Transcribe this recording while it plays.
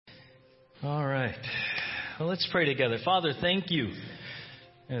All right. Well, let's pray together. Father, thank you.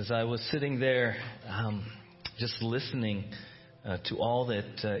 As I was sitting there just listening to all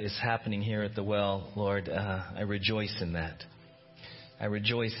that is happening here at the well, Lord, I rejoice in that. I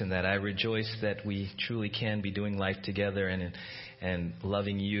rejoice in that. I rejoice that we truly can be doing life together and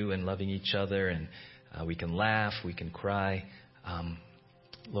loving you and loving each other. And we can laugh, we can cry.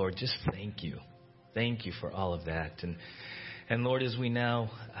 Lord, just thank you. Thank you for all of that. And Lord, as we now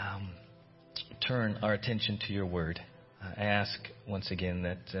turn our attention to your word, I ask once again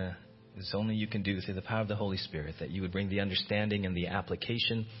that as only you can do through the power of the Holy Spirit, that you would bring the understanding and the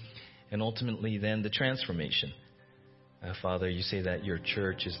application and ultimately then the transformation. Father, you say that your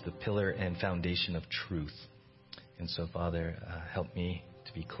church is the pillar and foundation of truth. And so, Father, help me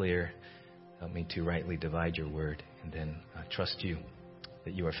to be clear. Help me to rightly divide your word, and then trust you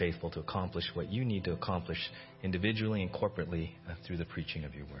that you are faithful to accomplish what you need to accomplish individually and corporately through the preaching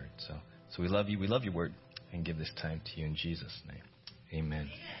of your word. So we love you. We love your word, and give this time to you in Jesus' name. Amen.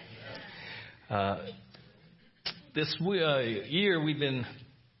 This year we've been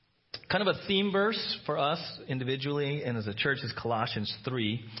kind of a theme verse for us individually and as a church is Colossians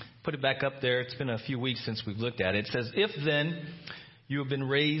 3. Put it back up there. It's been a few weeks since we've looked at it. It says, if then you have been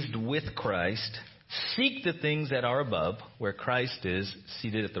raised with Christ, seek the things that are above, where Christ is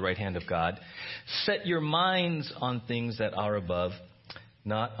seated at the right hand of God. Set your minds on things that are above,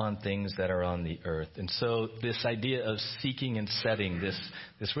 not on things that are on the earth. And so this idea of seeking and setting,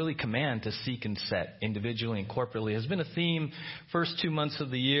 this really command to seek and set individually and corporately has been a theme first 2 months of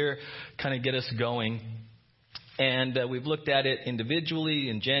the year, kind of get us going. And we've looked at it individually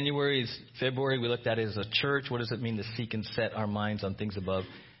in January, February. We looked at it as a church. What does it mean to seek and set our minds on things above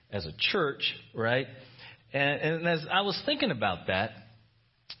as a church, right? And as I was thinking about that,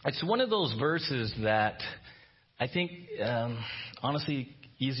 it's one of those verses that I think, honestly,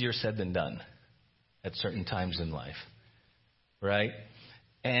 easier said than done at certain times in life, right?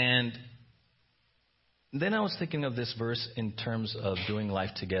 And then I was thinking of this verse in terms of doing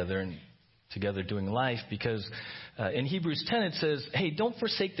life together and together doing life, because in Hebrews 10 it says, hey, don't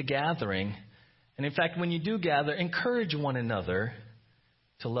forsake the gathering. And in fact, when you do gather, encourage one another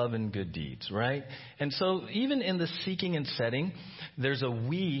to love and good deeds, right? And so even in the seeking and setting, there's a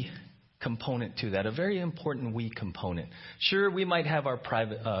we component to that, a very important we component. Sure, we might have our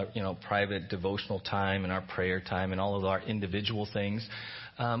private devotional time and our prayer time and all of our individual things.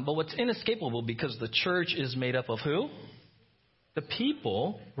 But what's inescapable, because the church is made up of who? The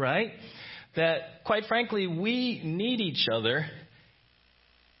people, right? That, quite frankly, we need each other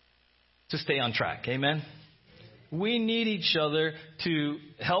to stay on track. Amen? We need each other to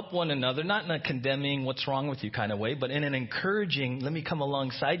help one another, not in a condemning what's wrong with you kind of way, but in an encouraging, let me come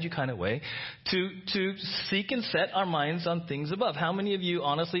alongside you kind of way, to seek and set our minds on things above. How many of you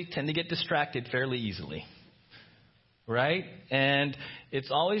honestly tend to get distracted fairly easily? Right? And it's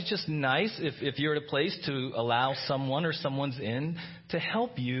always just nice if you're at a place to allow someone or someone's in to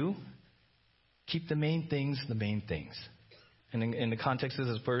help you keep the main things the main things. And in the context of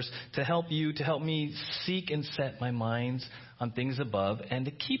this verse, to help me seek and set my minds on things above and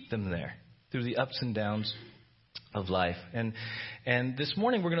to keep them there through the ups and downs of life. And this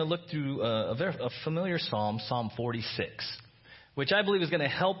morning we're going to look through a familiar psalm, Psalm 46, which I believe is going to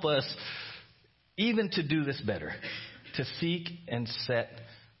help us even to do this better, to seek and set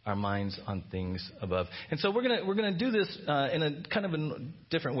our minds on things above. And so we're gonna do this in a kind of a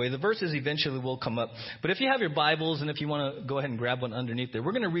different way. The verses eventually will come up. But if you have your Bibles and if you want to go ahead and grab one underneath there,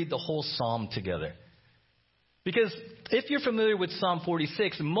 we're going to read the whole psalm together. Because if you're familiar with Psalm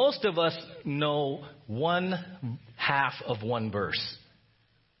 46, most of us know one half of one verse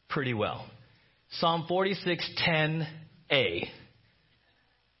pretty well. Psalm 46:10a.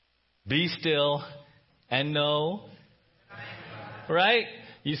 Be still and know. Right?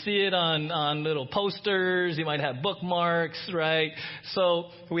 You see it on little posters. You might have bookmarks, right? So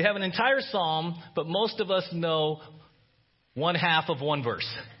we have an entire psalm, but most of us know one half of one verse.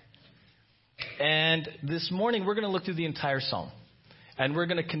 And this morning we're going to look through the entire psalm. And we're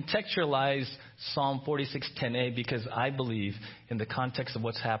going to contextualize Psalm 46:10a, because I believe in the context of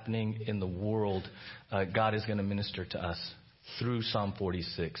what's happening in the world, God is going to minister to us through Psalm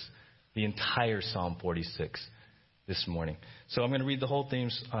 46, the entire Psalm 46. This morning. So I'm going to read the whole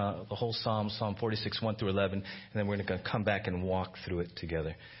psalm, Psalm 46, 1 through 11, and then we're going to come back and walk through it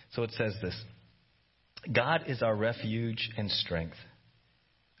together. So it says this: God is our refuge and strength,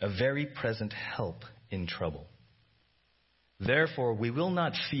 a very present help in trouble. Therefore we will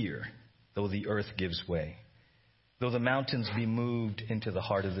not fear, though the earth gives way, though the mountains be moved into the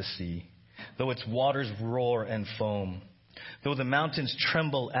heart of the sea, though its waters roar and foam. though the mountains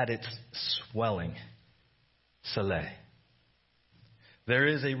tremble at its swelling. Selah. There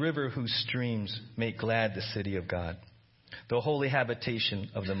is a river whose streams make glad the city of God, the holy habitation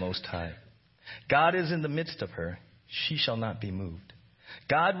of the Most High. God is in the midst of her. She shall not be moved.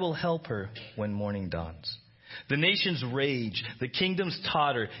 God will help her when morning dawns. The nations rage. The kingdoms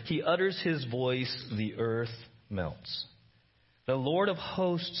totter. He utters his voice. The earth melts. The Lord of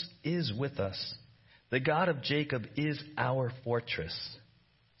hosts is with us. The God of Jacob is our fortress.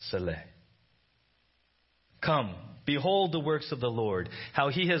 Selah. Come, behold the works of the Lord, how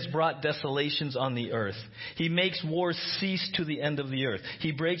he has brought desolations on the earth. He makes wars cease to the end of the earth.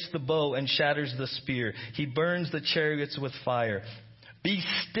 He breaks the bow and shatters the spear. He burns the chariots with fire. Be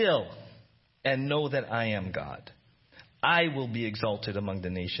still and know that I am God. I will be exalted among the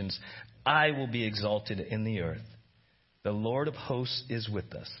nations. I will be exalted in the earth. The Lord of hosts is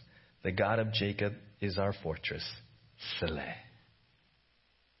with us. The God of Jacob is our fortress. Selah.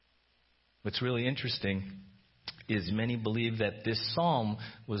 What's really interesting is many believe that this psalm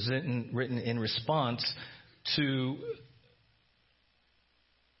was written in response to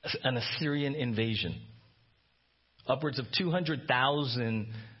an Assyrian invasion. Upwards of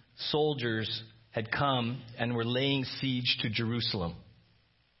 200,000 soldiers had come and were laying siege to Jerusalem.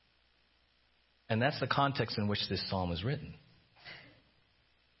 And that's the context in which this psalm is written.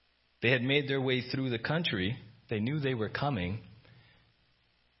 They had made their way through the country. They knew they were coming.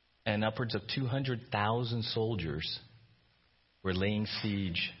 And upwards of 200,000 soldiers were laying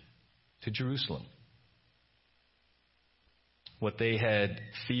siege to Jerusalem. What they had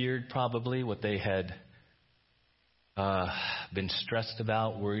feared, probably, what they had been stressed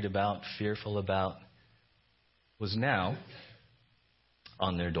about, worried about, fearful about, was now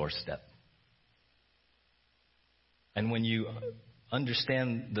on their doorstep. And when you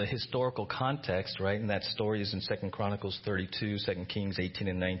understand the historical context, right, and that story is in 2 Chronicles 32, 2 Kings 18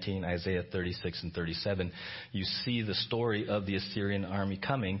 and 19, Isaiah 36 and 37, you see the story of the Assyrian army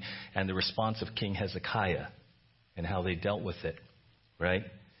coming and the response of King Hezekiah and how they dealt with it, right?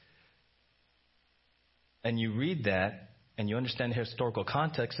 And you read that and you understand the historical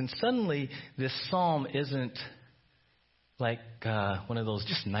context, and suddenly this psalm isn't like one of those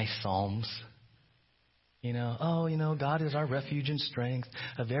just nice psalms. God is our refuge and strength,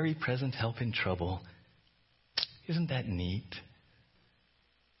 a very present help in trouble. Isn't that neat?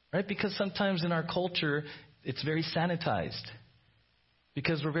 Right? Because sometimes in our culture, it's very sanitized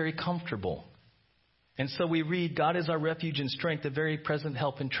because we're very comfortable. And so we read, God is our refuge and strength, a very present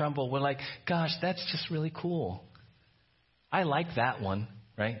help in trouble. We're like, gosh, that's just really cool. I like that one,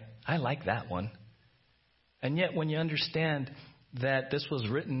 right? I like that one. And yet when you understand that this was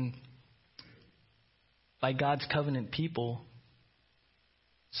written by God's covenant people,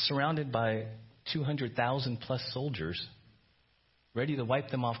 surrounded by 200,000 plus soldiers, ready to wipe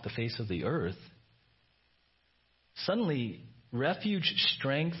them off the face of the earth, suddenly refuge,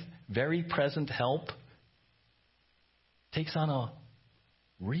 strength, very present help takes on a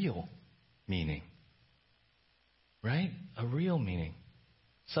real meaning. Right? A real meaning.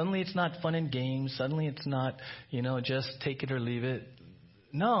 Suddenly it's not fun and games. Suddenly it's not, just take it or leave it.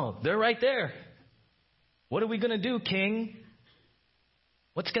 No, they're right there. What are we going to do, King?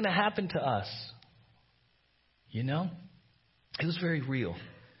 What's going to happen to us? It was very real.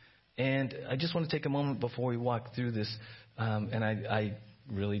 And I just want to take a moment before we walk through this. And I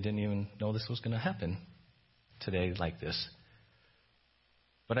really didn't even know this was going to happen today like this.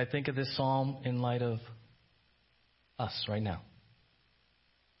 But I think of this psalm in light of us right now.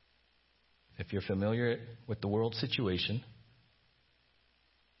 If you're familiar with the world situation,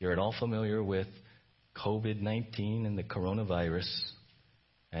 you're at all familiar with COVID-19 and the coronavirus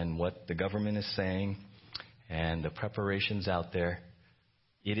and what the government is saying and the preparations out there,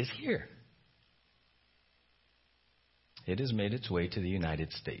 it is here. It has made its way to the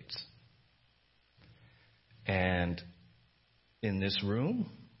United States. And in this room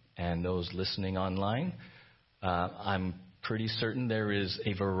and those listening online, I'm pretty certain there is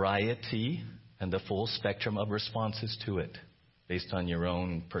a variety and the full spectrum of responses to it, based on your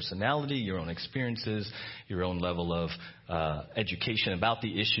own personality, your own experiences, your own level of education about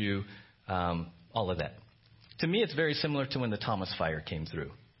the issue, all of that. To me, it's very similar to when the Thomas Fire came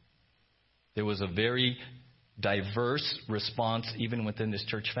through. There was a very diverse response even within this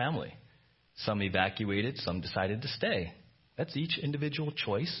church family. Some evacuated, some decided to stay. That's each individual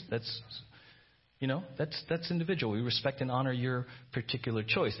choice. That's individual. We respect and honor your particular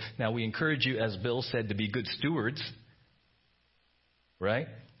choice. Now, we encourage you, as Bill said, to be good stewards. Right?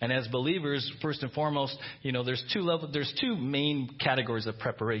 And as believers, first and foremost, there's two main categories of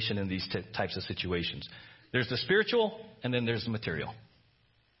preparation in these types of situations. There's the spiritual, and then there's the material.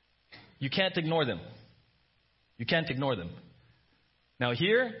 You can't ignore them. You can't ignore them. Now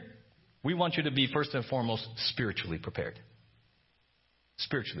here, we want you to be first and foremost spiritually prepared.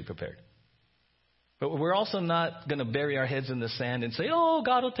 Spiritually prepared. But we're also not going to bury our heads in the sand and say, oh,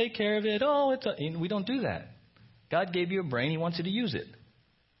 God will take care of it. Oh, we don't do that. God gave you a brain. He wants you to use it.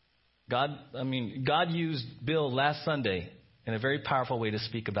 God used Bill last Sunday in a very powerful way to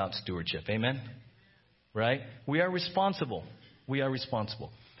speak about stewardship. Amen? Right? We are responsible. We are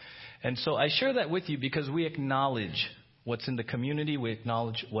responsible. And so I share that with you because we acknowledge what's in the community. We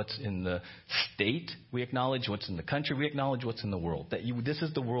acknowledge what's in the state. We acknowledge what's in the country. We acknowledge what's in the world. This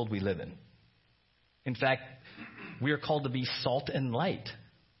is the world we live in. In fact, we are called to be salt and light.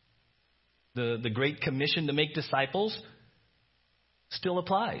 The Great Commission to make disciples still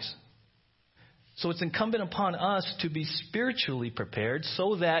applies. So it's incumbent upon us to be spiritually prepared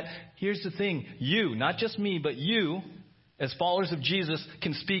so that, here's the thing, you, not just me, but you, as followers of Jesus,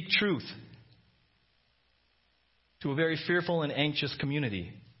 can speak truth to a very fearful and anxious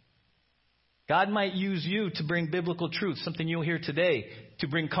community. God might use you to bring biblical truth, something you'll hear today, to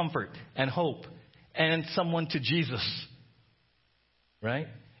bring comfort and hope and someone to Jesus. Right?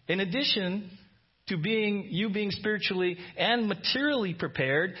 In addition to being spiritually and materially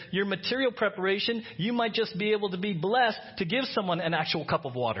prepared, your material preparation, you might just be able to be blessed to give someone an actual cup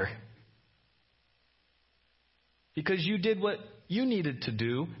of water. Because you did what you needed to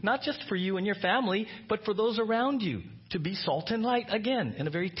do, not just for you and your family, but for those around you, to be salt and light, again, in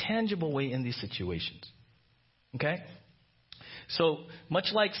a very tangible way in these situations. Okay? So, much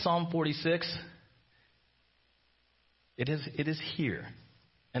like Psalm 46, it is here.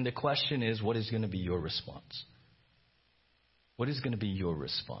 And the question is, what is going to be your response? What is going to be your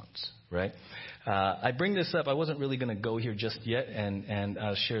response, right? I bring this up. I wasn't really going to go here just yet, and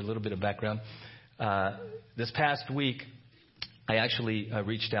I'll share a little bit of background. This past week, I actually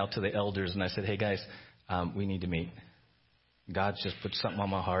reached out to the elders, and I said, hey, guys, we need to meet. God's just put something on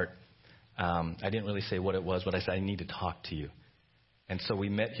my heart. I didn't really say what it was, but I said, I need to talk to you. And so we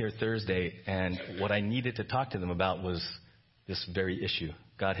met here Thursday, and what I needed to talk to them about was this very issue.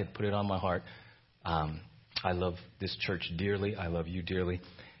 God had put it on my heart. I love this church dearly. I love you dearly.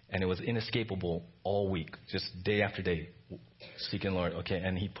 And it was inescapable all week, just day after day, seeking Lord. Okay,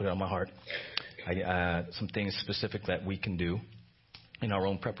 and He put it on my heart. Some things specific that we can do in our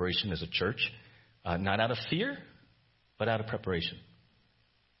own preparation as a church, not out of fear, but out of preparation.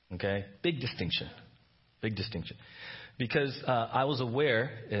 Okay, big distinction. Because I was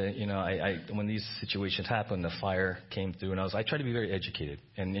aware, when these situations happen, the fire came through, and I try to be very educated,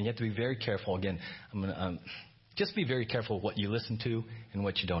 and you have to be very careful. Again, just be very careful what you listen to and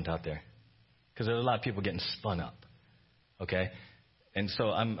what you don't out there, because there's a lot of people getting spun up. Okay, and so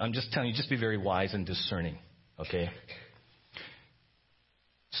I'm just telling you, just be very wise and discerning. Okay.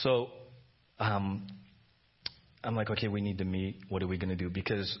 So, I'm like, okay, we need to meet. What are we going to do?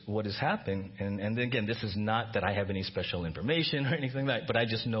 Because what has happened, and again, this is not that I have any special information or anything like that, but I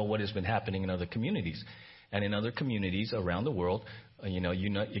just know what has been happening in other communities. And in other communities around the world,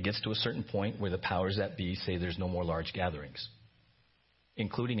 it gets to a certain point where the powers that be say there's no more large gatherings.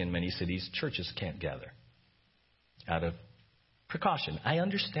 Including in many cities, churches can't gather out of precaution. I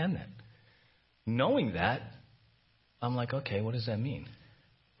understand that. Knowing that, I'm like, okay, what does that mean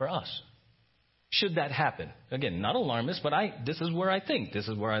for us? Should that happen? Again, not alarmist, but this is where I think. This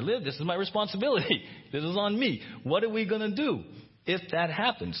is where I live. This is my responsibility. This is on me. What are we going to do if that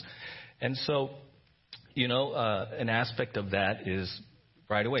happens? And so, an aspect of that is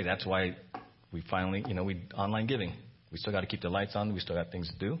right away. That's why we finally, online giving. We still got to keep the lights on. We still got things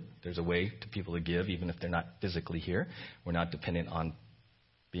to do. There's a way to people to give, even if they're not physically here. We're not dependent on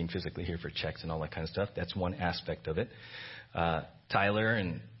being physically here for checks and all that kind of stuff. That's one aspect of it. Tyler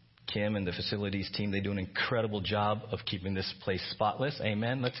and Kim and the facilities team, they do an incredible job of keeping this place spotless.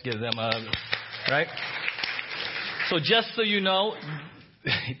 Amen. Let's give them right? So just so you know,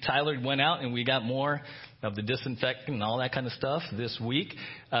 Tyler went out and we got more of the disinfectant and all that kind of stuff this week.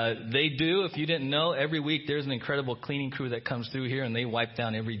 They do, if you didn't know, every week there's an incredible cleaning crew that comes through here and they wipe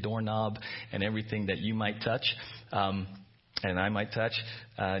down every doorknob and everything that you might touch. And I might touch.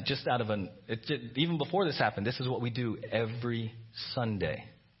 Even before this happened, this is what we do every Sunday.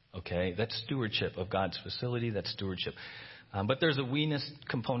 Okay, that's stewardship of God's facility. That's stewardship. But there's a we-ness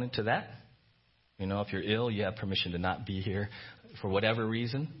component to that. If you're ill, you have permission to not be here for whatever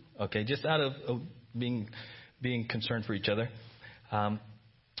reason. Okay, just out of being concerned for each other.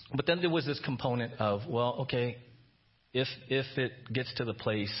 But then there was this component of, well, okay, if it gets to the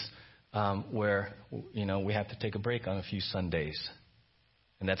place where we have to take a break on a few Sundays,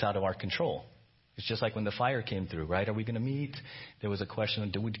 and that's out of our control. It's just like when the fire came through, right? Are we going to meet? There was a question,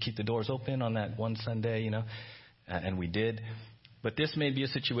 did we keep the doors open on that one Sunday, and we did. But this may be a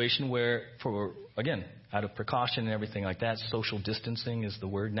situation where, again, out of precaution and everything like that, social distancing is the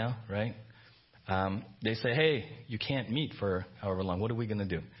word now, right? They say, hey, you can't meet for however long. What are we going to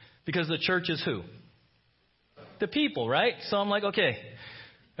do? Because the church is who? The people, right? So I'm like, okay.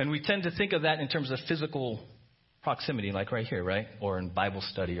 And we tend to think of that in terms of physical proximity, like right here, right? Or in Bible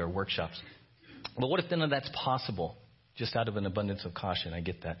study or workshops. But what if none of that's possible? Just out of an abundance of caution, I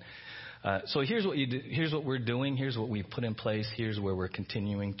get that. So here's what you do. Here's what we're doing. Here's what we've put in place. Here's where we're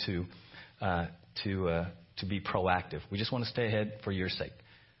continuing to be proactive. We just want to stay ahead for your sake,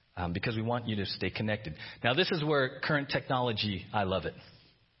 because we want you to stay connected. Now, this is where current technology, I love it.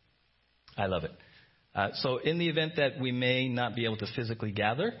 I love it. So in the event that we may not be able to physically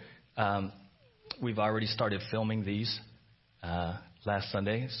gather, we've already started filming these last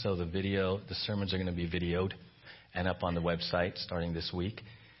Sunday. So the sermons are going to be videoed and up on the website starting this week.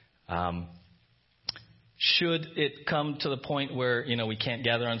 Should it come to the point where, we can't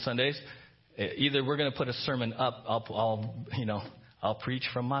gather on Sundays, either we're going to put a sermon up, I'll preach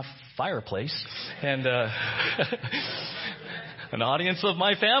from my fireplace, and an audience of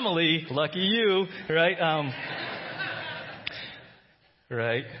my family, lucky you, right?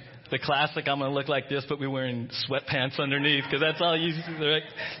 Right? The classic, I'm going to look like this, but we're wearing sweatpants underneath, because that's all you see,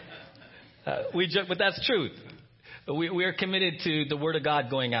 right? We joke, but that's truth. We are committed to the Word of God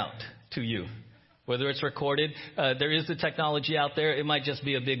going out to you. Whether it's recorded, there is the technology out there. It might just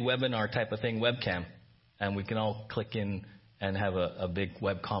be a big webinar type of thing, webcam, and we can all click in and have a big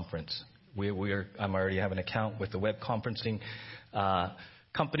web conference. I'm already have an account with the web conferencing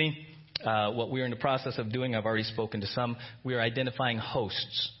company. What we're in the process of doing, I've already spoken to some. We are identifying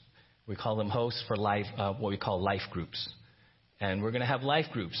hosts. We call them hosts for life, what we call life groups. And we're going to have life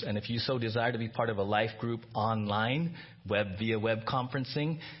groups. And if you so desire to be part of a life group online, via web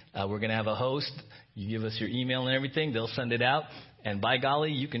conferencing, we're going to have a host. You give us your email and everything. They'll send it out. And by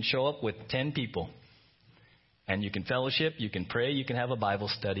golly, you can show up with 10 people. And you can fellowship, you can pray, you can have a Bible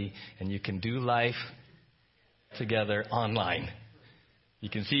study, and you can do life together online. You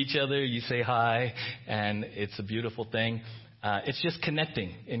can see each other, you say hi, and it's a beautiful thing. It's just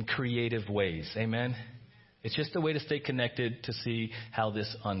connecting in creative ways. Amen? It's just a way to stay connected to see how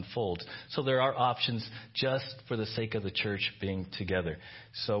this unfolds. So there are options just for the sake of the church being together.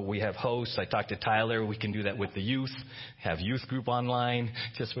 So we have hosts. I talked to Tyler. We can do that with the youth. Have youth group online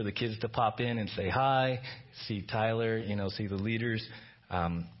just for the kids to pop in and say hi, see Tyler, see the leaders.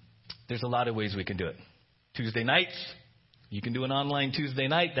 There's a lot of ways we can do it. Tuesday nights, you can do an online Tuesday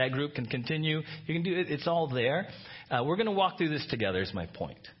night. That group can continue. You can do it. It's all there. We're going to walk through this together is my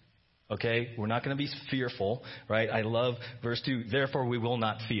point. Okay, we're not going to be fearful, right? I love verse 2, therefore we will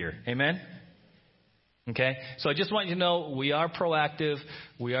not fear. Amen? Okay, so I just want you to know we are proactive.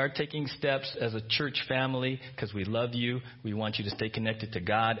 We are taking steps as a church family because we love you. We want you to stay connected to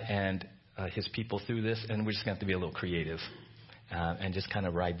God and His people through this. And we're just going to have to be a little creative and just kind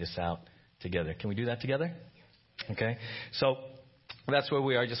of ride this out together. Can we do that together? Okay, so that's where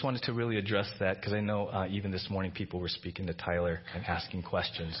we are. I just wanted to really address that because I know even this morning people were speaking to Tyler and asking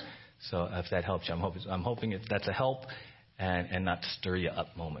questions. So if that helps you, I'm hoping that's a help and not to stir you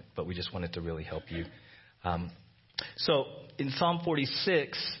up moment. But we just wanted to really help you. So in Psalm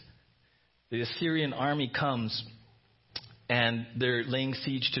 46, the Assyrian army comes and they're laying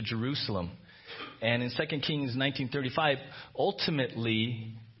siege to Jerusalem. And in 2 Kings 19:35,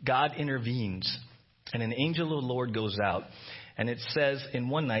 ultimately God intervenes and an angel of the Lord goes out. And it says in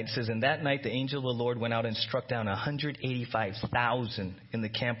one night, in that night the angel of the Lord went out and struck down 185,000 in the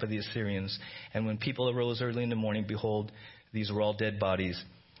camp of the Assyrians. And when people arose early in the morning, behold, these were all dead bodies.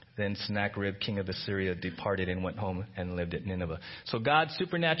 Then Sennacherib, king of Assyria, departed and went home and lived at Nineveh. So God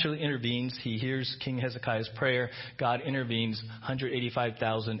supernaturally intervenes. He hears King Hezekiah's prayer. God intervenes.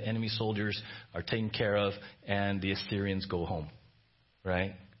 185,000 enemy soldiers are taken care of, and the Assyrians go home.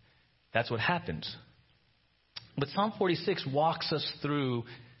 Right? That's what happens. But Psalm 46 walks us through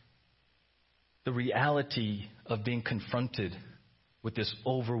the reality of being confronted with this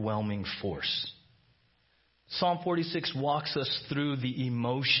overwhelming force. Psalm 46 walks us through the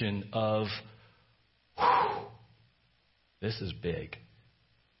emotion of, this is big.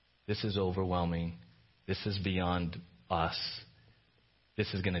 This is overwhelming. This is beyond us.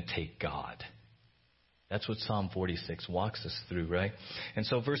 This is going to take God. That's what Psalm 46 walks us through, right? And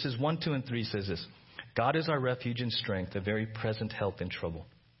so verses 1, 2, and 3 says this. God is our refuge and strength, a very present help in trouble.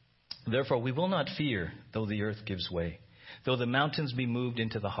 Therefore, we will not fear, though the earth gives way, though the mountains be moved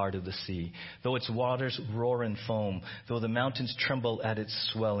into the heart of the sea, though its waters roar and foam, though the mountains tremble at its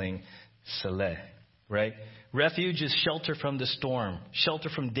swelling. Selah. right? Refuge is shelter from the storm, shelter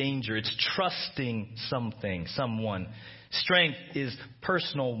from danger. It's trusting something, someone. Strength is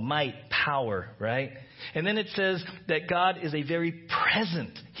personal might, power, right? And then it says that God is a very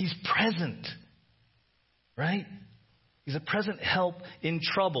present. He's present, right? He's a present help in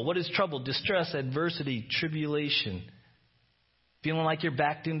trouble. What is trouble? Distress, adversity, tribulation. Feeling like you're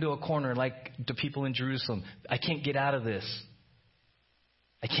backed into a corner like the people in Jerusalem. I can't get out of this.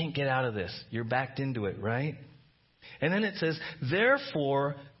 I can't get out of this. You're backed into it, right? And then it says,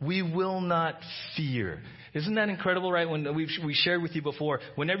 therefore, we will not fear. Isn't that incredible, right? When we shared with you before,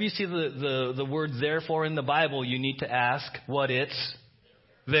 whenever you see the word therefore in the Bible, you need to ask what it's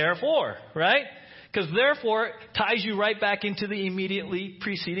there for, right? Because therefore ties you right back into the immediately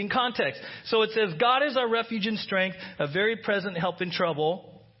preceding context. So it says, God is our refuge and strength, a very present help in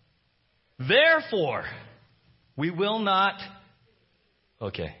trouble. Therefore, we will not.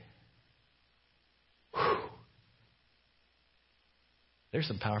 Okay. Whew. There's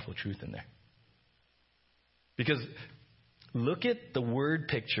some powerful truth in there. Because look at the word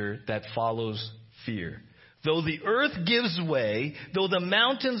picture that follows fear. Though the earth gives way, though the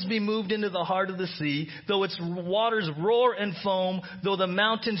mountains be moved into the heart of the sea, though its waters roar and foam, though the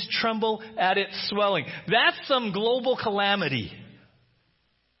mountains tremble at its swelling. That's some global calamity.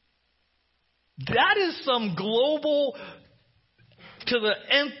 That is some global, to the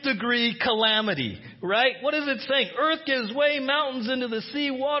nth degree calamity, right? What is it saying? Earth gives way, mountains into the sea,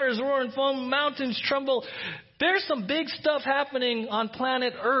 waters roar and foam, mountains tremble. There's some big stuff happening on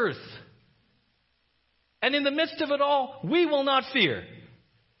planet Earth. And in the midst of it all, we will not fear.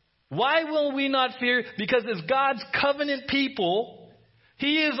 Why will we not fear? Because as God's covenant people,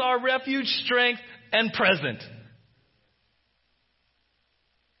 He is our refuge, strength, and present.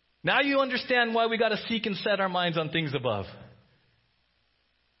 Now you understand why we got to seek and set our minds on things above.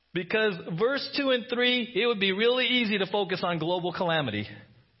 Because verse 2 and 3, it would be really easy to focus on global calamity.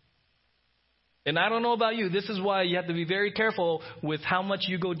 And I don't know about you. This is why you have to be very careful with how much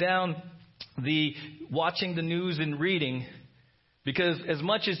you go down the watching the news and reading. Because as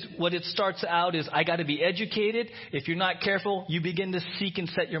much as what it starts out is, I got to be educated. If you're not careful, you begin to seek and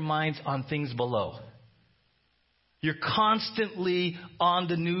set your minds on things below. You're constantly on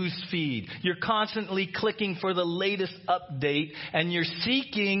the news feed. You're constantly clicking for the latest update, and you're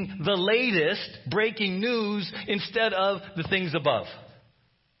seeking the latest breaking news instead of the things above.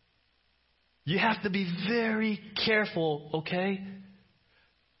 You have to be very careful, okay?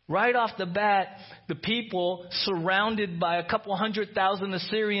 Right off the bat, the people surrounded by a couple 100,000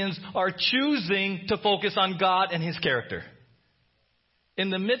 Assyrians are choosing to focus on God and His character. In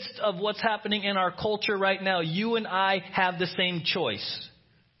the midst of what's happening in our culture right now, you and I have the same choice.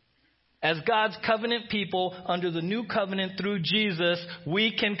 As God's covenant people under the new covenant through Jesus,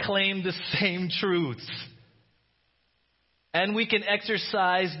 we can claim the same truths. And we can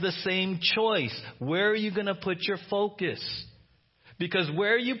exercise the same choice. Where are you going to put your focus? Because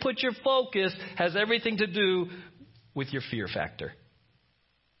where you put your focus has everything to do with your fear factor.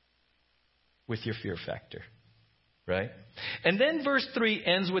 With your fear factor. Right? And then verse 3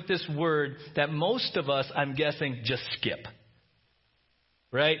 ends with this word that most of us, I'm guessing, just skip.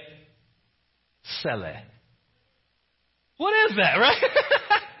 Right? Sele. What is that, right?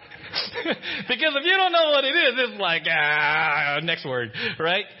 Because if you don't know what it is, it's like, next word,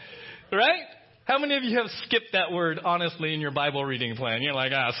 right? Right? How many of you have skipped that word, honestly, in your Bible reading plan? You're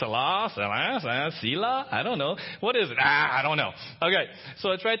like, Salah, Sila, I don't know. What is it? I don't know. Okay,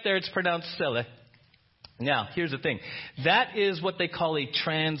 so it's right there. It's pronounced Sele. Now, here's the thing. That is what they call a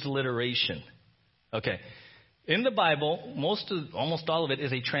transliteration. Okay. In the Bible, almost all of it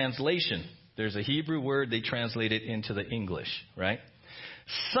is a translation. There's a Hebrew word, they translate it into the English, right?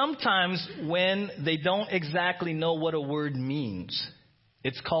 Sometimes when they don't exactly know what a word means,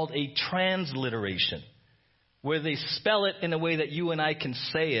 it's called a transliteration, where they spell it in a way that you and I can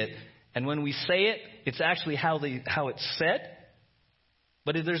say it. And when we say it, it's actually how it's said,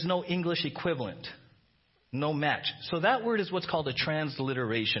 but there's no English equivalent. No match. So that word is what's called a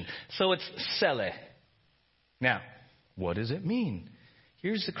transliteration. So it's Sele. Now, what does it mean?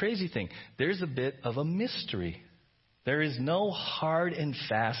 Here's the crazy thing. There's a bit of a mystery. There is no hard and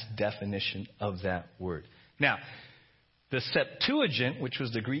fast definition of that word. Now, the Septuagint, which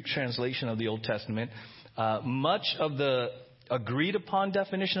was the Greek translation of the Old Testament, much of the agreed upon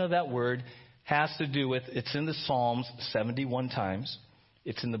definition of that word has to do with, it's in the Psalms 71 times.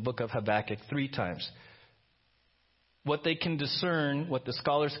 It's in the book of Habakkuk 3 times. What they can discern, what the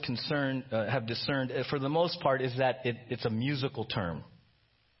scholars have discerned, for the most part, is that it's a musical term.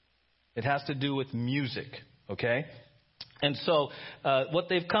 It has to do with music, okay? And so what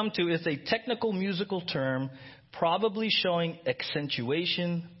they've come to is a technical musical term, probably showing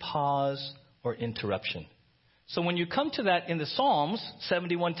accentuation, pause, or interruption. So when you come to that in the Psalms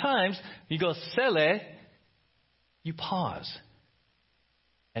 71 times, you go sele, you pause,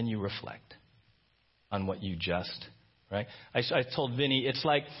 and you reflect on what you just, right? I told Vinny, it's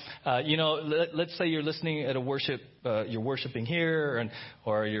like, let's say you're listening at a worship, you're worshiping here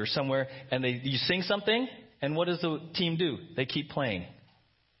or you're somewhere, and you sing something, and what does the team do? They keep playing.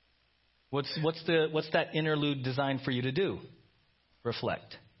 What's that interlude designed for you to do?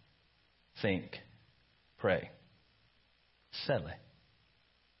 Reflect, think, pray. Sele.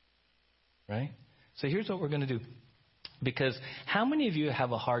 Right? So here's what we're going to do. Because how many of you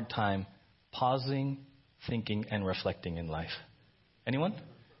have a hard time pausing, thinking, and reflecting in life? Anyone?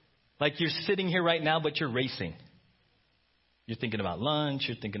 Like you're sitting here right now, but you're racing. You're thinking about lunch.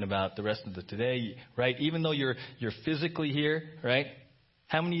 You're thinking about the rest of the today, right? Even though you're physically here, right?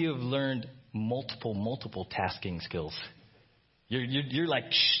 How many of you have learned multiple tasking skills? You're like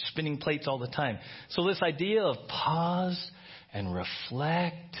spinning plates all the time. So this idea of pause and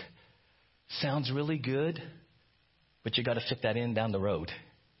reflect sounds really good, but you got to fit that in down the road.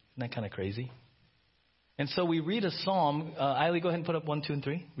 Isn't that kind of crazy? And so we read a psalm. Eiley, go ahead and put up 1, 2, and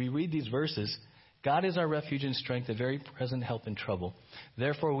 3. We read these verses. God is our refuge and strength, a very present help in trouble.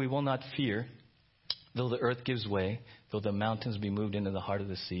 Therefore we will not fear, though the earth gives way, though the mountains be moved into the heart of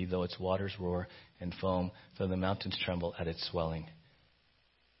the sea, though its waters roar and foam, though the mountains tremble at its swelling.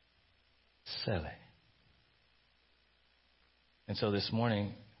 Sele. And so this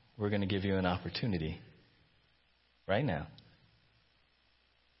morning, we're going to give you an opportunity right now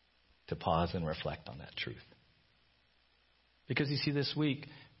to pause and reflect on that truth. Because you see, this week,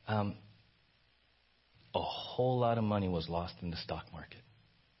 a whole lot of money was lost in the stock market.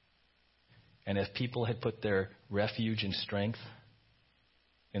 And if people had put their refuge and strength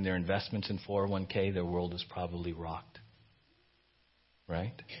in their investments in 401k, their world is probably rocked.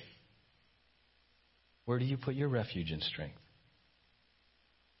 Right? Where do you put your refuge and strength?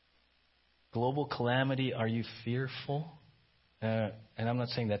 Global calamity, are you fearful? And I'm not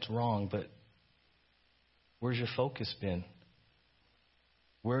saying that's wrong, but where's your focus been?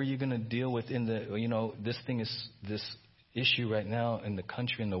 Where are you going to deal with this issue right now in the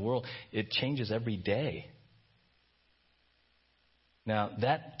country and the world? It changes every day. Now,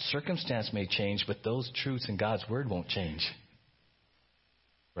 that circumstance may change, but those truths in God's Word won't change.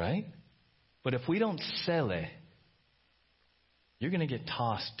 Right? But if we don't sele, you're going to get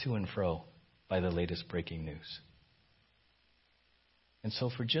tossed to and fro by the latest breaking news. And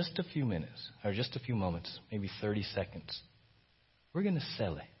so for just a few minutes, or just a few moments, maybe 30 seconds, we're going to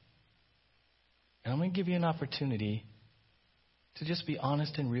sele. And I'm going to give you an opportunity to just be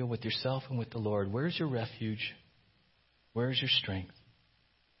honest and real with yourself and with the Lord. Where's your refuge? Where's your strength?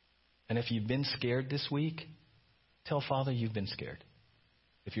 And if you've been scared this week, tell Father you've been scared.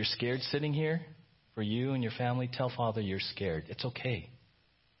 If you're scared sitting here for you and your family, tell Father you're scared. It's okay.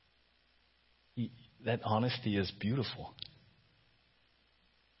 That honesty is beautiful.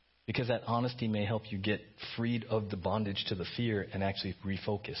 Because that honesty may help you get freed of the bondage to the fear and actually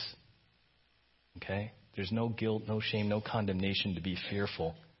refocus. Okay? There's no guilt, no shame, no condemnation to be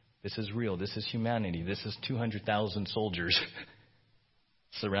fearful. This is real. This is humanity. This is 200,000 soldiers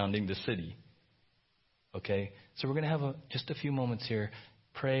surrounding the city. Okay? So we're going to have just a few moments here.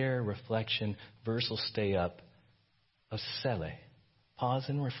 Prayer, reflection, verse will stay up. Of sele. Pause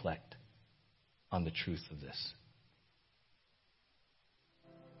and reflect on the truth of this.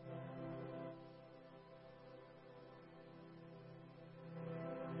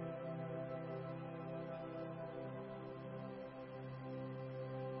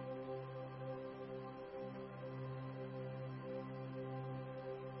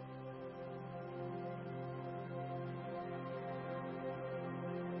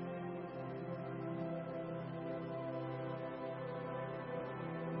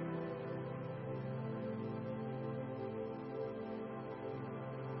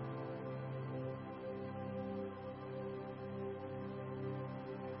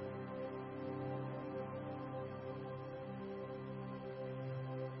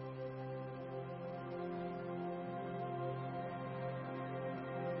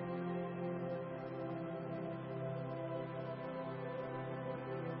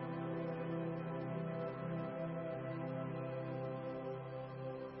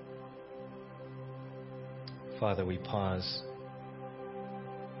 Father, we pause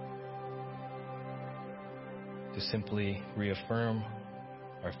to simply reaffirm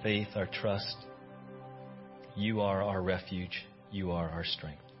our faith, our trust. You are our refuge. You are our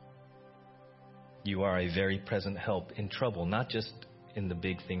strength. You are a very present help in trouble, not just in the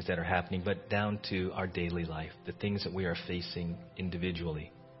big things that are happening, but down to our daily life, the things that we are facing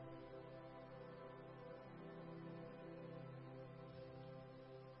individually.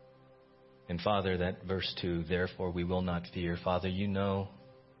 And Father, that verse 2, therefore we will not fear. Father, you know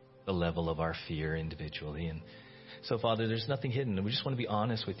the level of our fear individually. And so, Father, there's nothing hidden. And we just want to be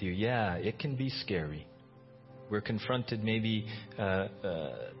honest with you. Yeah, it can be scary. We're confronted maybe for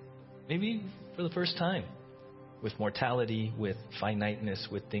the first time with mortality, with finiteness,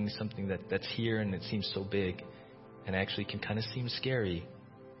 with things, something that's here and it seems so big and actually can kind of seem scary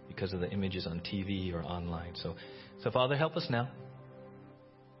because of the images on TV or online. So Father, help us now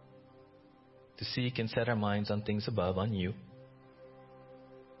to seek and set our minds on things above, on you,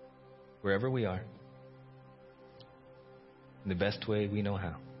 wherever we are, in the best way we know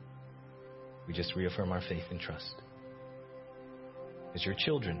how. We just reaffirm our faith and trust. As your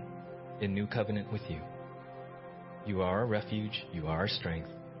children in new covenant with you, you are our refuge, you are our strength,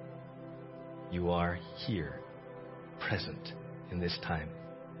 you are here, present in this time.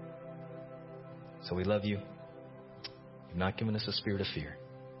 So we love you. You've not given us a spirit of fear.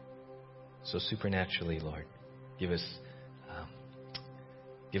 So supernaturally, Lord, give us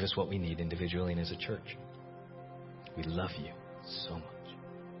what we need individually and as a church. We love you so much.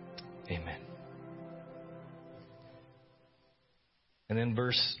 Amen. And then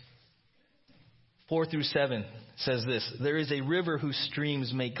verse 4 through 7 says this: there is a river whose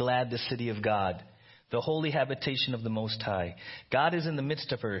streams make glad the city of God, the holy habitation of the Most High. God is in the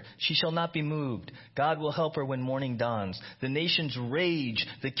midst of her. She shall not be moved. God will help her when morning dawns. The nations rage.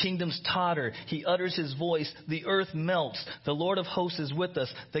 The kingdoms totter. He utters his voice. The earth melts. The Lord of hosts is with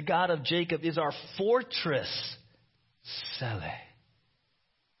us. The God of Jacob is our fortress. Selah.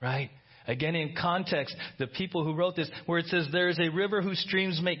 Right? Again, in context, the people who wrote this, where it says, there is a river whose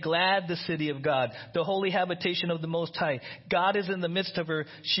streams make glad the city of God, the holy habitation of the Most High. God is in the midst of her.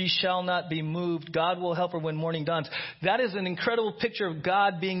 She shall not be moved. God will help her when morning dawns. That is an incredible picture of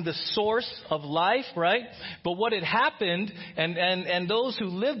God being the source of life, right? But what had happened, and those who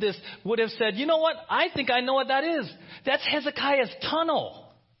lived this would have said, you know what? I think I know what that is. That's Hezekiah's tunnel.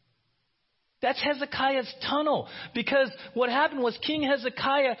 That's Hezekiah's tunnel. Because what happened was King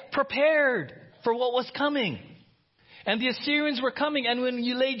Hezekiah prepared for what was coming. And the Assyrians were coming. And when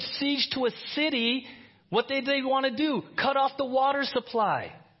you laid siege to a city, what did they want to do? Cut off the water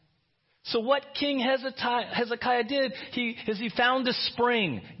supply. So what King Hezekiah did, he found a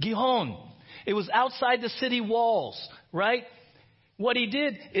spring, Gihon. It was outside the city walls, right? What he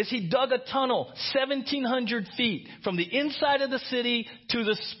did is he dug a tunnel 1,700 feet from the inside of the city to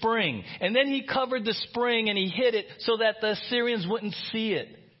the spring. And then he covered the spring and he hid it so that the Assyrians wouldn't see it.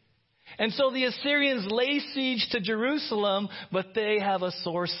 And so the Assyrians lay siege to Jerusalem, but they have a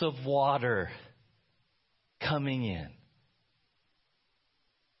source of water coming in.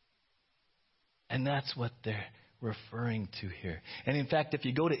 And that's what they're referring to here. And in fact, if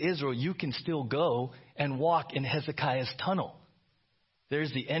you go to Israel, you can still go and walk in Hezekiah's tunnel.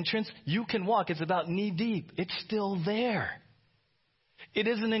 There's the entrance. You can walk. It's about knee deep. It's still there. It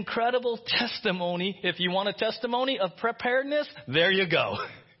is an incredible testimony. If you want a testimony of preparedness, there you go.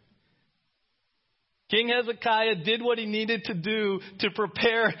 King Hezekiah did what he needed to do to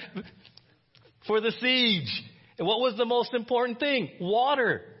prepare for the siege. And what was the most important thing?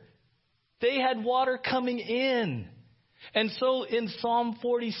 Water. They had water coming in. And so in Psalm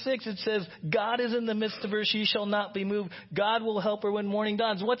 46, it says, God is in the midst of her. She shall not be moved. God will help her when morning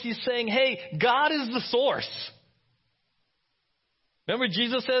dawns. What's he saying? Hey, God is the source. Remember,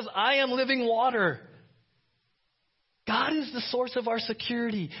 Jesus says, I am living water. God is the source of our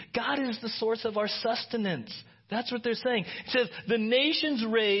security. God is the source of our sustenance. That's what they're saying. It says, the nations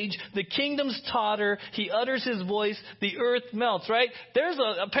rage, the kingdoms totter, he utters his voice, the earth melts, right?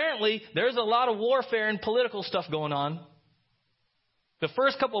 Apparently, there's a lot of warfare and political stuff going on. The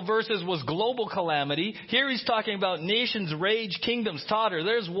first couple of verses was global calamity. Here he's talking about nations rage, kingdoms totter.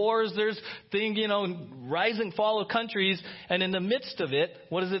 There's wars, there's rise and fall of countries. And in the midst of it,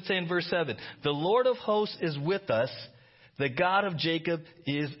 what does it say in verse 7? The Lord of hosts is with us. The God of Jacob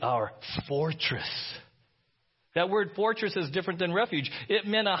is our fortress. That word fortress is different than refuge. It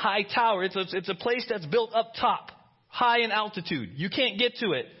meant a high tower. It's a place that's built up top, high in altitude. You can't get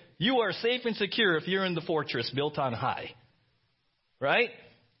to it. You are safe and secure if you're in the fortress built on high. Right?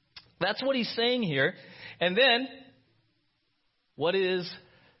 That's what he's saying here. And then, what is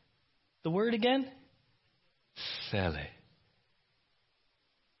the word again? Selah.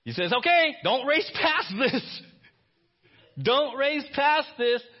 He says, okay, don't race past this. Don't race past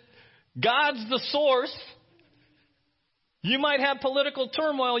this. God's the source. You might have political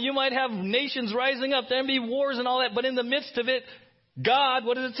turmoil. You might have nations rising up. There may be wars and all that. But in the midst of it, God,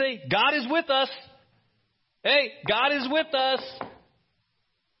 what does it say? God is with us. Hey, God is with us.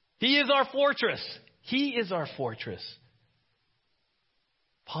 He is our fortress. He is our fortress.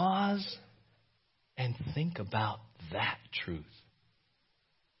 Pause and think about that truth.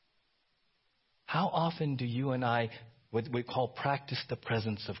 How often do you and I, what we call, practice the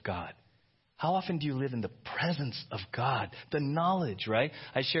presence of God? How often do you live in the presence of God? The knowledge, right?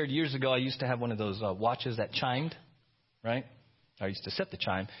 I shared years ago, I used to have one of those watches that chimed, right? I used to set the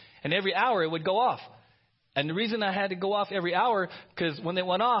chime. And every hour it would go off. And the reason I had to go off every hour, because when it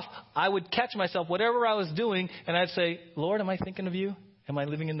went off, I would catch myself, whatever I was doing, and I'd say, Lord, am I thinking of you? Am I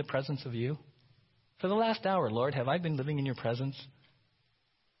living in the presence of you? For the last hour, Lord, have I been living in your presence?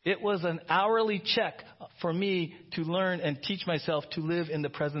 It was an hourly check for me to learn and teach myself to live in the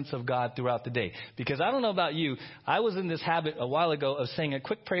presence of God throughout the day. Because I don't know about you, I was in this habit a while ago of saying a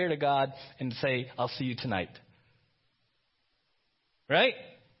quick prayer to God and say, I'll see you tonight. Right?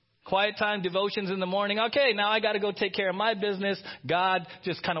 Quiet time, devotions in the morning. Okay, now I got to go take care of my business. God,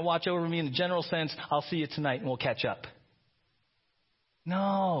 just kind of watch over me in the general sense. I'll see you tonight and we'll catch up.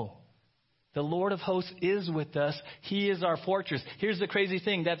 No. The Lord of hosts is with us. He is our fortress. Here's the crazy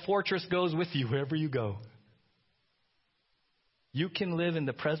thing. That fortress goes with you wherever you go. You can live in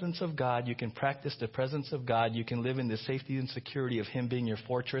the presence of God. You can practice the presence of God. You can live in the safety and security of Him being your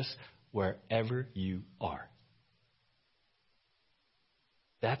fortress wherever you are.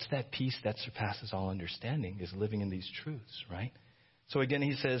 That's that peace that surpasses all understanding, is living in these truths, right? So again,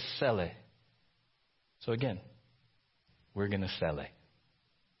 he says, sele. So again, we're going to sele.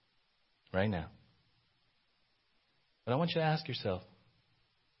 Right now. But I want you to ask yourself,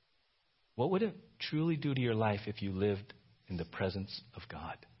 what would it truly do to your life if you lived in the presence of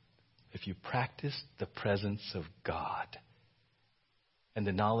God? If you practiced the presence of God and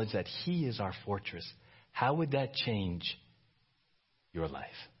the knowledge that He is our fortress, how would that change your life?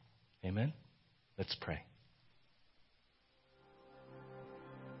 Amen? Let's pray.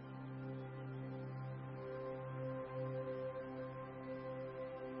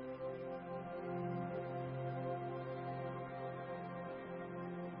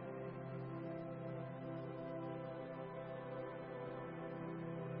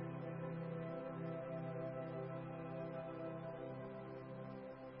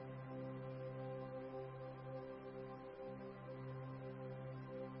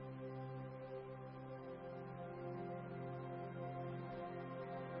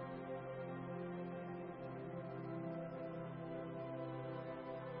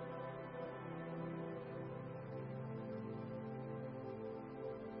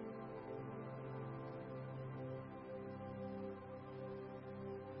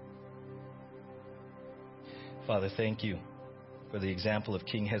 Father, thank you for the example of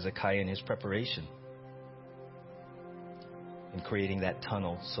King Hezekiah and his preparation in creating that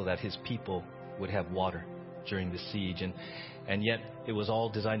tunnel so that his people would have water during the siege. And yet it was all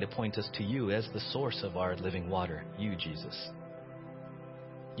designed to point us to you as the source of our living water, you, Jesus.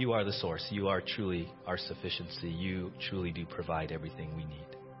 You are the source. You are truly our sufficiency. You truly do provide everything we need.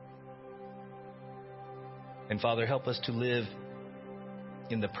 And Father, help us to live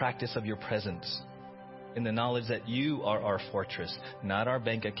in the practice of your presence, in the knowledge that you are our fortress, not our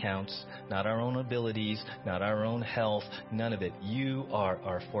bank accounts, not our own abilities, not our own health, none of it. You are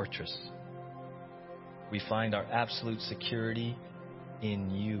our fortress. We find our absolute security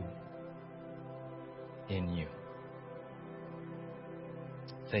in you. In you.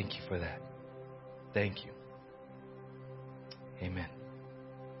 Thank you for that. Thank you. Amen.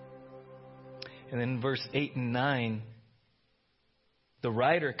 And then in verse 8 and 9, the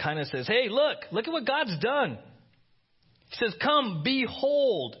writer kind of says, hey, look at what God's done. He says, come,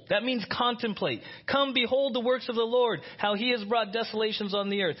 behold. That means contemplate. Come, behold the works of the Lord, how He has brought desolations on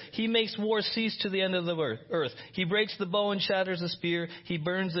the earth. He makes war cease to the end of the earth. He breaks the bow and shatters the spear. He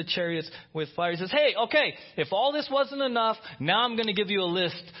burns the chariots with fire. He says, hey, okay, if all this wasn't enough, now I'm going to give you a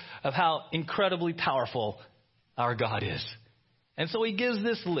list of how incredibly powerful our God is. And so he gives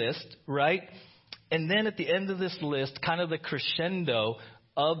this list, right? And then at the end of this list, kind of the crescendo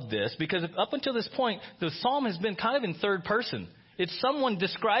of this, because up until this point, the psalm has been kind of in third person. It's someone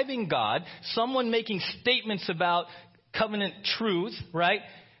describing God, someone making statements about covenant truth, right?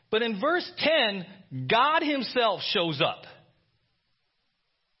 But in verse 10, God Himself shows up.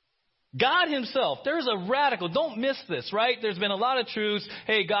 God Himself. There's a radical, don't miss this, right? There's been a lot of truths.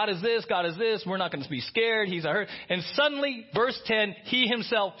 Hey, God is this, God is this. We're not going to be scared. He's a hurt. And suddenly, verse 10, He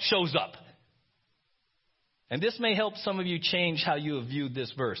Himself shows up. And this may help some of you change how you have viewed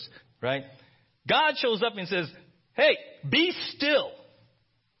this verse, right? God shows up and says, Hey, be still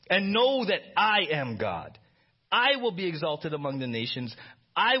and know that I am God. I will be exalted among the nations.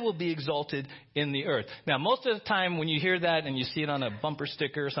 I will be exalted in the earth. Now, most of the time when you hear that and you see it on a bumper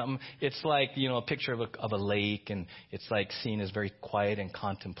sticker or something, it's like, a picture of a lake, and it's like seen as very quiet and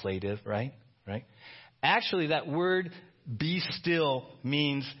contemplative, right? Right? Actually, that word be still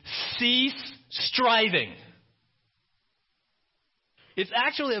means cease striving. It's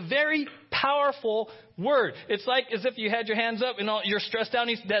actually a very powerful word. It's like as if you had your hands up and you're stressed out.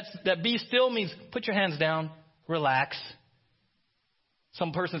 That be still means put your hands down, relax.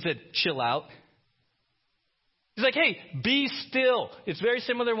 Some person said, chill out. He's like, hey, be still. It's very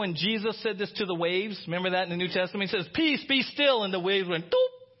similar when Jesus said this to the waves. Remember that in the New Testament? He says, peace, be still. And the waves went, doop.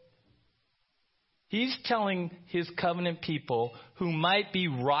 He's telling his covenant people who might be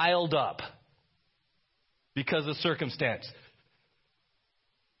riled up because of circumstance.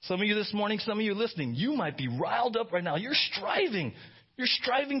 Some of you this morning, some of you listening, you might be riled up right now. You're striving. You're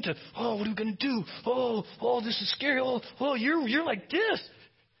striving to, what are we going to do? Oh, this is scary. Oh, you're like this.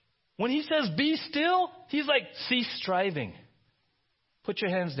 When he says be still, he's like, cease striving. Put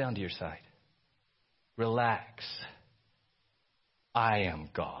your hands down to your side. Relax. I am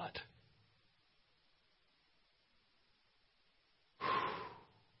God.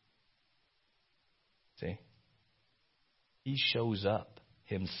 See? He shows up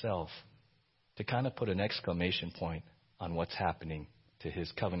himself to kind of put an exclamation point on what's happening to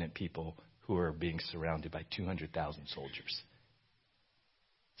his covenant people who are being surrounded by 200,000 soldiers.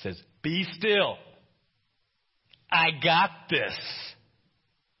 It says, be still. I got this.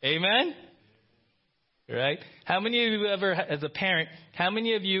 Amen? Right? How many of you ever, as a parent, how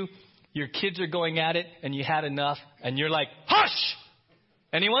many of you, your kids are going at it and you had enough and you're like, hush!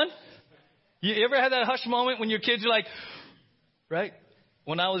 Anyone? You ever had that hush moment when your kids are like, right?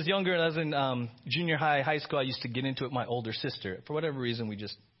 When I was younger, and I was in junior high school, I used to get into it with my older sister. For whatever reason, we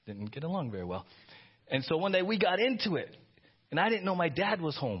just didn't get along very well. And so one day we got into it, and I didn't know my dad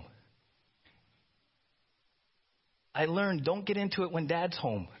was home. I learned, don't get into it when dad's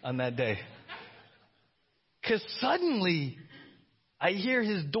home on that day. Because suddenly, I hear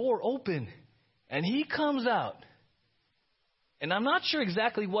his door open, and he comes out. And I'm not sure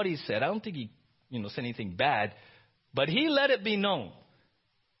exactly what he said. I don't think he, said anything bad. But he let it be known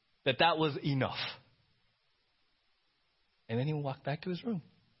that was enough. And then he walked back to his room.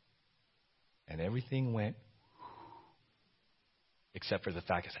 And everything went, except for the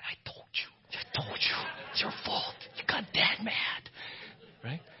fact that I told you. It's your fault. You got dad mad.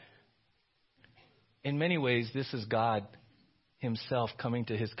 Right? In many ways, this is God himself coming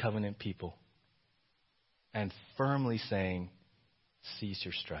to his covenant people and firmly saying, cease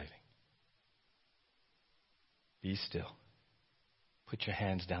your striving. Be still. Put your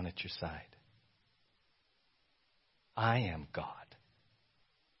hands down at your side. I am God.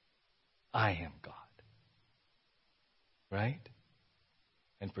 I am God. Right?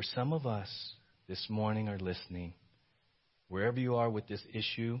 And for some of us this morning are listening, wherever you are with this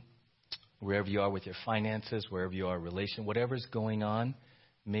issue, wherever you are with your finances, wherever you are relation, whatever's going on,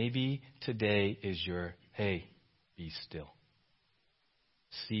 maybe today is your, hey, be still.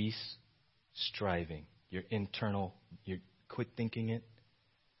 Cease striving. Your internal, you quit thinking it.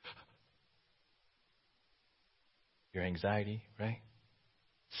 Your anxiety, right?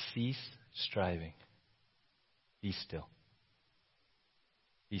 Cease striving. Be still.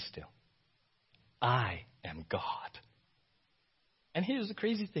 Be still. I am God. And here's the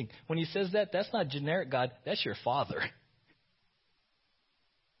crazy thing. When he says that, that's not generic God. That's your Father.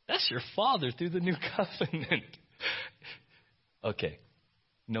 That's your Father through the new covenant. Okay.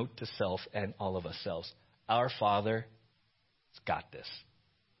 Note to self and all of us selves. Our Father has got this.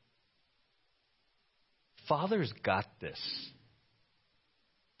 Father's got this.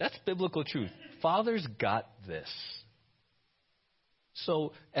 That's biblical truth. Father's got this.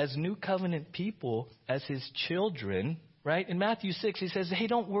 So as new covenant people, as his children, right? In Matthew 6, he says, hey,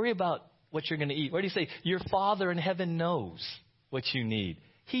 don't worry about what you're going to eat. What did he say? Your Father in heaven knows what you need.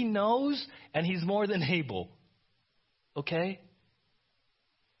 He knows, and he's more than able. Okay?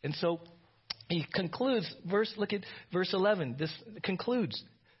 And so he concludes, look at verse 11. This concludes.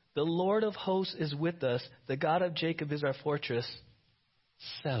 The Lord of hosts is with us. The God of Jacob is our fortress.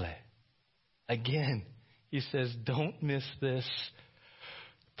 Selah. Again, he says, don't miss this.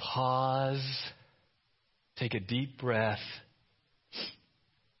 Pause. Take a deep breath.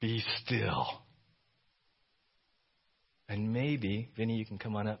 Be still. And maybe, Vinny, you can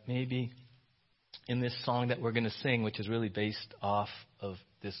come on up. Maybe in this song that we're going to sing, which is really based off of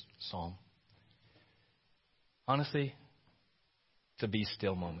this psalm. Honestly, it's a be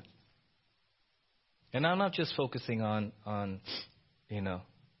still moment. And I'm not just focusing on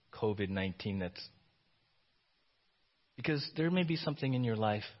COVID-19 because there may be something in your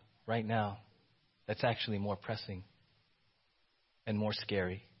life right now that's actually more pressing and more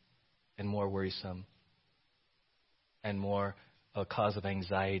scary and more worrisome and more a cause of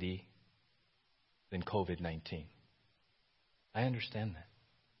anxiety than COVID-19. I understand that.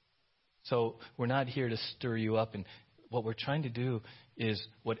 So we're not here to stir you up. And what we're trying to do is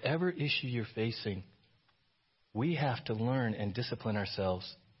whatever issue you're facing, we have to learn and discipline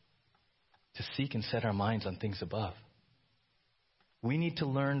ourselves to seek and set our minds on things above. We need to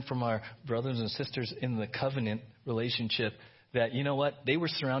learn from our brothers and sisters in the covenant relationship that, you know what, they were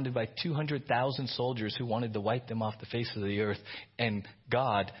surrounded by 200,000 soldiers who wanted to wipe them off the face of the earth. And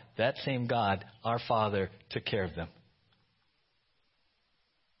God, that same God, our Father, took care of them.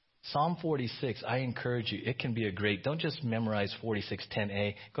 Psalm 46, I encourage you, it can be don't just memorize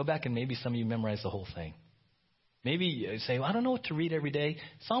 46:10a. Go back and maybe some of you memorize the whole thing. Maybe you say, well, I don't know what to read every day.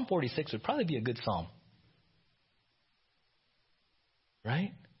 Psalm 46 would probably be a good psalm.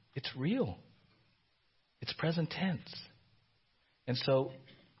 Right? It's real. It's present tense. And so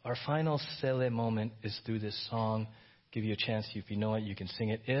our final Sele moment is through this song. Give you a chance, if you know it, you can sing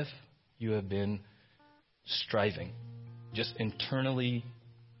it. If you have been striving, just internally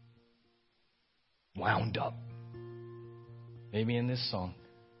wound up, maybe in this song,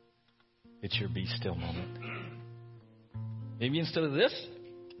 it's your be still moment. Maybe instead of this,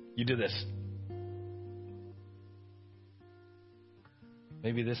 you do this.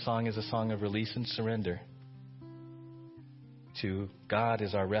 Maybe this song is a song of release and surrender to God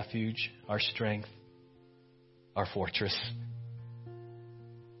as our refuge, our strength, our fortress.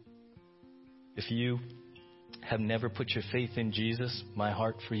 If you have never put your faith in Jesus, my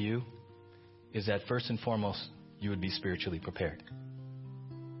heart for you is that first and foremost, you would be spiritually prepared.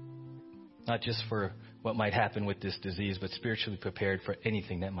 Not just for what might happen with this disease, but spiritually prepared for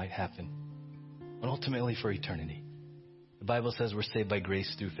anything that might happen. And ultimately for eternity. The Bible says we're saved by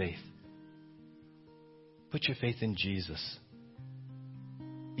grace through faith. Put your faith in Jesus.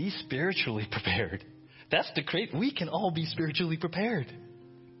 Be spiritually prepared. That's the great. We can all be spiritually prepared.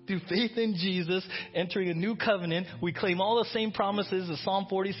 Through faith in Jesus, entering a new covenant, we claim all the same promises as Psalm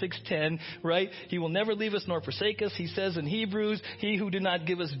 46:10, right? He will never leave us nor forsake us. He says in Hebrews, he who did not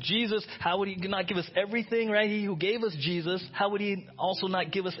give us Jesus, how would he not give us everything, right? He who gave us Jesus, how would he also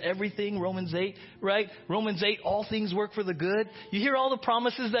not give us everything? Romans 8, right? Romans 8, all things work for the good. You hear all the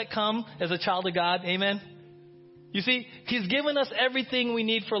promises that come as a child of God. Amen. You see, he's given us everything we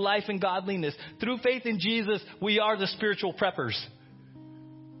need for life and godliness. Through faith in Jesus, we are the spiritual preppers.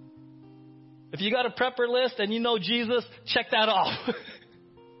 If you got a prepper list and you know Jesus, check that off.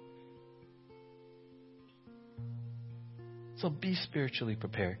 So be spiritually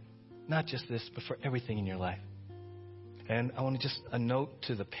prepared. Not just this, but for everything in your life. And I want to just a note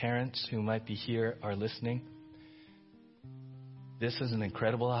to the parents who might be here or listening. This is an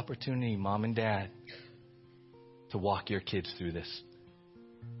incredible opportunity, mom and dad, to walk your kids through this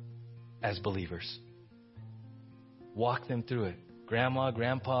as believers. Walk them through it. Grandma,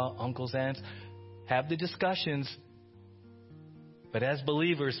 grandpa, uncles, aunts, have the discussions, but as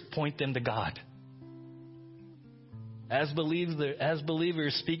believers, point them to God. As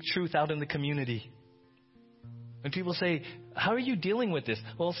believers, speak truth out in the community. When people say, how are you dealing with this?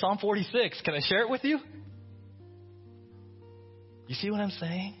 Well, Psalm 46, can I share it with you? You see what I'm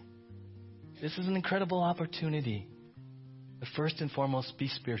saying? This is an incredible opportunity. But first and foremost, be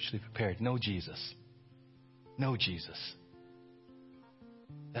spiritually prepared. Know Jesus. Know Jesus.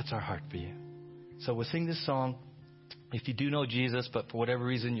 That's our heart for you. So we'll sing this song. If you do know Jesus, but for whatever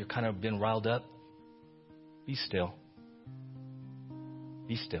reason you're kind of been riled up, be still.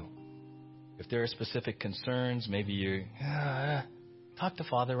 Be still. If there are specific concerns, maybe you talk to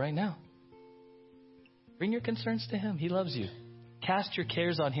Father right now. Bring your concerns to Him. He loves you. Cast your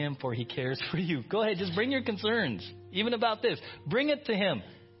cares on Him, for He cares for you. Go ahead, just bring your concerns, even about this. Bring it to Him.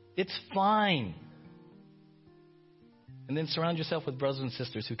 It's fine. And then surround yourself with brothers and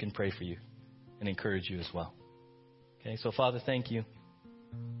sisters who can pray for you and encourage you as well. Okay, so Father, thank you.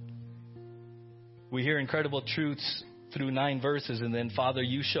 We hear incredible truths through 9 verses, and then, Father,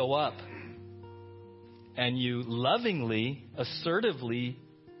 you show up. And you lovingly, assertively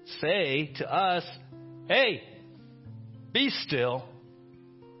say to us, hey, be still.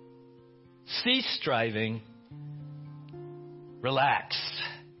 Cease striving. Relax.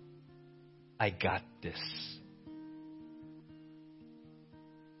 I got this.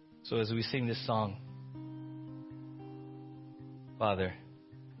 So as we sing this song, Father,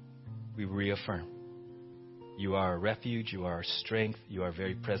 we reaffirm You are our refuge. You are our strength. You are our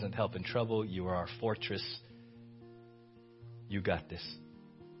very present help in trouble. You are our fortress. You got this.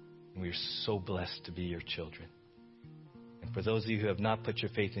 And we are so blessed to be your children. And for those of you who have not put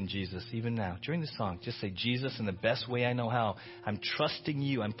your faith in Jesus, even now, during the song, just say, Jesus, in the best way I know how, I'm trusting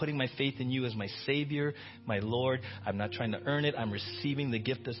you. I'm putting my faith in you as my Savior, my Lord. I'm not trying to earn it. I'm receiving the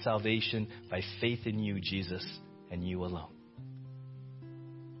gift of salvation by faith in you, Jesus, and you alone.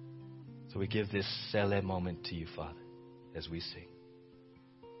 So we give this Sele moment to you, Father, as we sing.